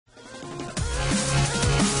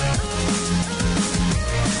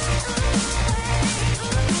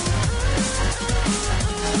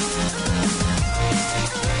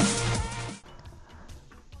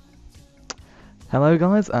Hello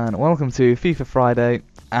guys and welcome to FIFA Friday,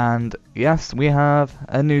 and yes, we have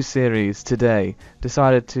a new series today.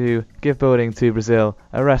 Decided to give building to Brazil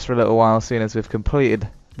a rest for a little while, seeing as we've completed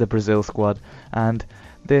the Brazil squad, and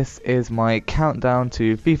this is my countdown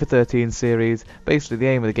to FIFA 13 series. Basically the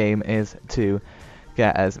aim of the game is to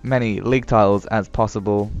get as many league titles as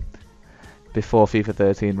possible before FIFA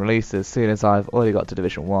 13 releases. Seeing as I've already got to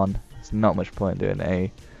Division 1, it's not much point doing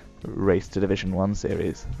a race to Division 1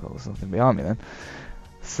 series. Well, there's something behind me then.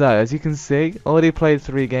 So, as you can see, already played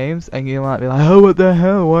 3 games, and you might be like, oh, what the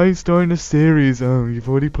hell, why are you starting a series? Oh, you've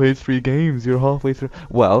already played 3 games, you're halfway through.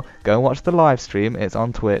 Well, go and watch the live stream, it's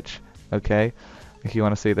on Twitch, okay? If you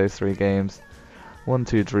want to see those 3 games.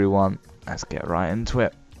 1-2 drew 1, let's get right into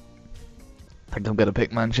it. I think I'm going to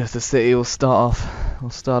pick Manchester City. We'll start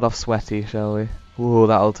off sweaty, shall we? Ooh,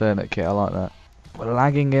 that alternate kit, I like that. We're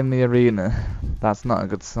lagging in the arena. That's not a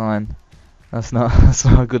good sign. That's not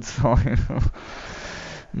a good sign.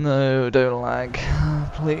 No, don't lag.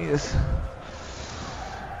 Please.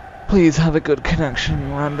 Please have a good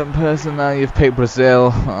connection, random person. Now you've picked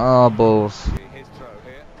Brazil. Oh, balls. His throw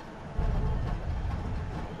here.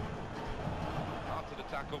 After the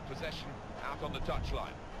tackle, possession out on the touchline.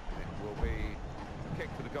 It will be a kick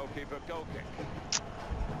for the goalkeeper. Goal kick.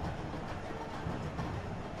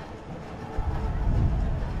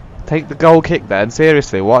 Take the goal kick then,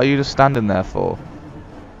 seriously, what are you just standing there for?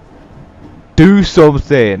 Do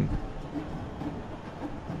something!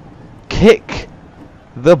 Kick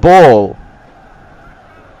the ball!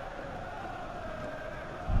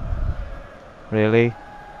 Really?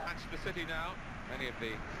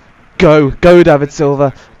 Go David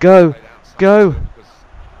Silva, go!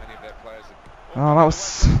 Oh, that was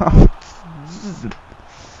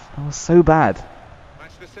so bad.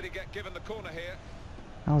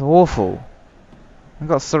 That was awful. I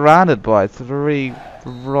got surrounded by 3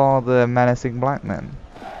 rather menacing black men.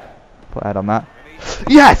 Put a head on that.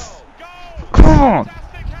 Yes! Come on!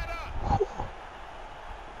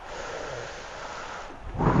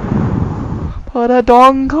 Put a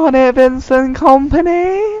donk on it, Vincent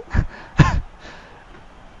Company!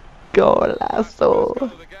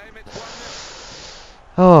 Golazo!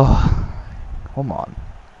 Oh, come on.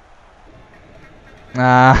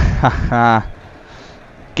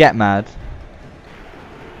 Get mad.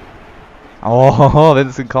 Oh,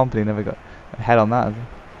 Vincent Company never got a head on that.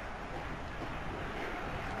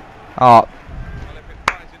 Oh.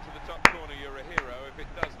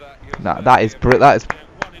 No,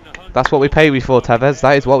 that's what we pay you for, Tevez.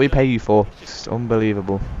 That is what we pay you for. It's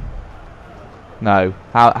unbelievable. No,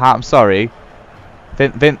 I'm sorry.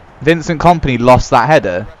 Vincent Company lost that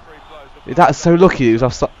header. That's so lucky. It was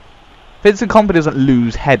offside. Vincent Company doesn't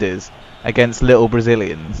lose headers against little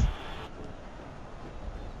Brazilians.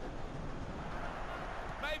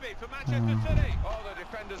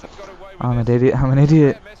 I'm an idiot, I'm an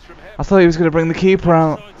idiot. I thought he was going to bring the keeper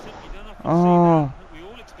out. Oh,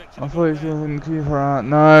 I thought he was going to bring the keeper out.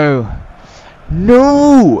 No.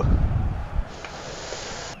 No!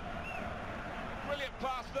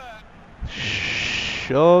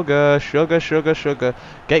 Sugar.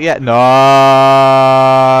 Get. No!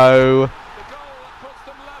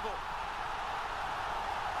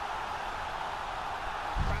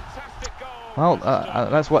 Well,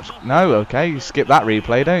 let's watch. No, okay, you skip that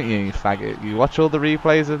replay, don't you, you faggot? You watch all the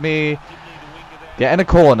replays of me get in a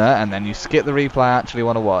corner, and then you skip the replay I actually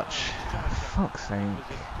want to watch. For fuck's sake.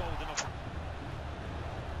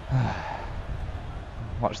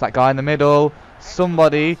 Watch that guy in the middle.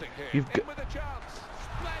 Somebody, you've got.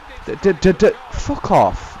 Fuck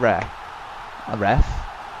off, ref.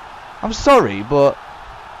 I'm sorry, but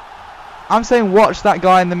I'm saying watch that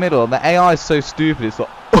guy in the middle, and the AI is so stupid, it's like.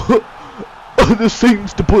 There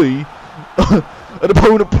seems to be an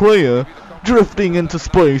opponent player drifting into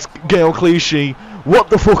space. Gail Clichy, what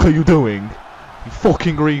the fuck are you doing? You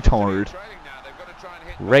fucking retard.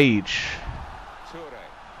 Rage.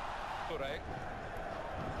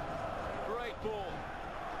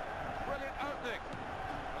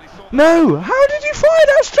 No! How did you fire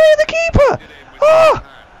that straight at the keeper? Oh!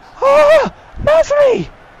 Oh! Nasri!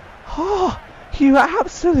 Oh! You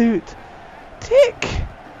absolute dick!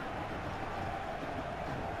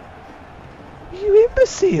 You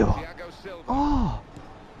imbecile! Oh!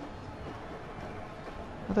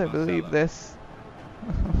 I don't believe this.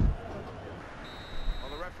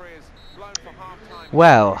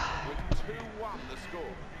 Well,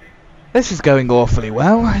 this is going awfully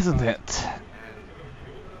well, isn't it?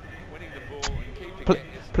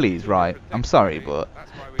 Please, right, I'm sorry, but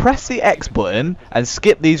press the X button and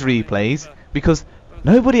skip these replays, because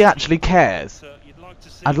nobody actually cares.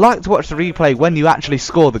 I'd like to watch the replay when you actually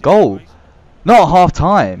score the goal. Not at half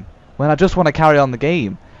time, when I just want to carry on the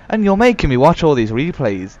game. And you're making me watch all these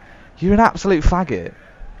replays. You're an absolute faggot.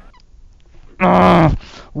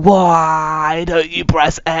 Why don't you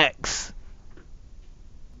press X?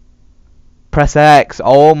 Press X.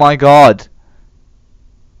 Oh my god.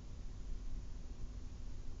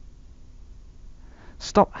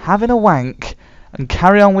 Stop having a wank and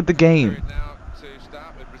carry on with the game.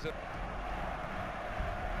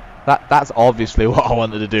 That's obviously what I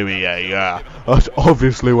wanted to do here, yeah. That's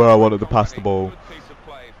obviously where I wanted to pass the ball.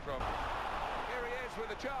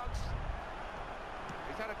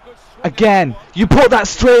 Again, you put that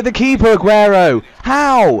straight at the keeper, Aguero.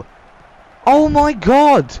 How? Oh my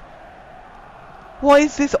god. What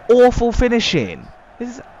is this awful finishing?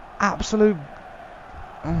 This is absolute...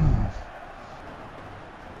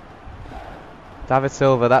 David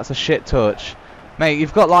Silva, that's a shit touch. Mate,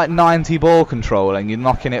 you've got like 90 ball control and you're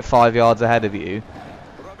knocking it 5 yards ahead of you.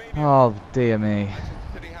 Oh, dear me.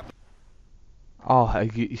 Oh,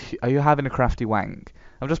 are you having a crafty wank?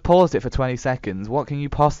 I've just paused it for 20 seconds. What can you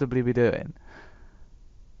possibly be doing?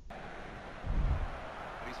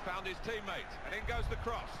 He's found his teammate, and in goes the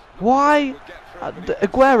cross. Why?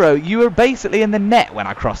 Aguero, you were basically in the net when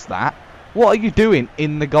I crossed that. What are you doing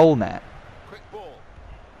in the goal net? Quick ball.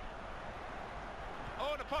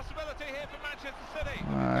 Oh, and a possibility here for Manchester City.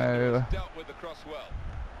 No. Dealt with the cross well.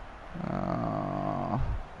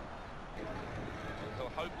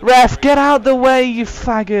 Ref, get out the way, you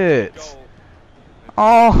faggot!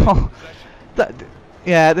 Oh,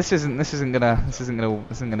 yeah. This isn't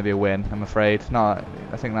gonna be a win. I'm afraid. No,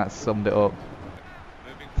 I think that summed it up.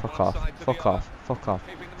 Fuck off! Fuck off! Fuck off!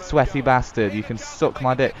 Sweaty bastard! You can suck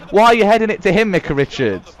my dick. Why are you heading it to him, Micah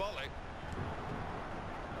Richards?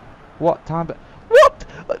 What type of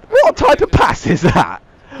what type of pass is that?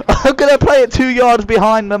 I'm gonna play it 2 yards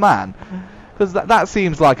behind the man, because that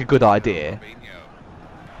seems like a good idea.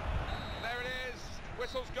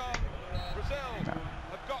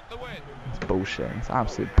 It's bullshit. It's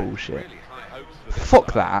absolute bullshit.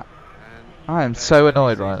 Fuck that. I am so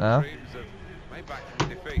annoyed right now.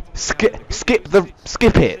 Skip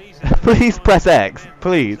it. Please press X.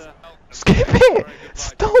 Please. Skip it.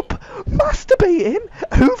 Stop masturbating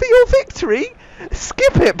over your victory.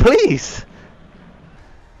 Skip it, please.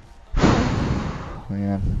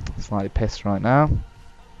 Yeah, slightly pissed right now.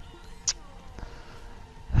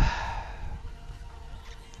 I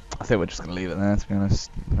think we're just going to leave it there, to be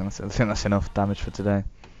honest. I think that's enough damage for today.